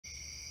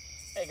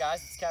Hey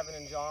guys, it's Kevin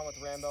and John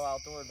with Rambo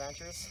Outdoor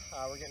Adventures.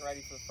 We're getting ready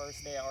for the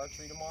first day of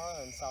archery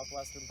tomorrow in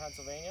southwestern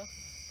Pennsylvania.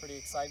 Pretty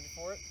excited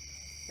for it.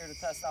 Here to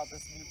test out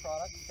this new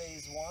product,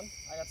 PhaZe 1.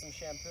 I got some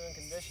shampoo and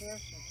conditioner.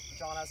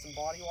 John has some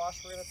body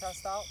wash we're going to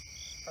test out.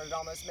 Heard it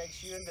almost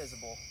makes you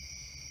invisible.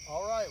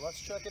 All right, let's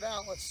check it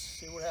out. Let's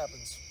see what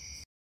happens.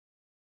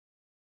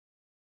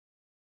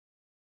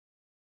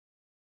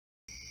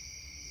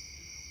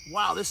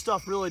 Wow, this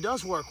stuff really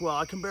does work well.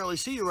 I can barely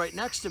see you right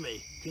next to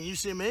me. Can you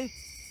see me?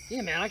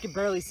 Yeah, man, I can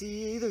barely see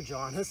you either,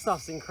 John. This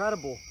stuff's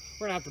incredible.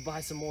 We're going to have to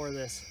buy some more of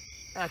this.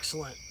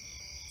 Excellent.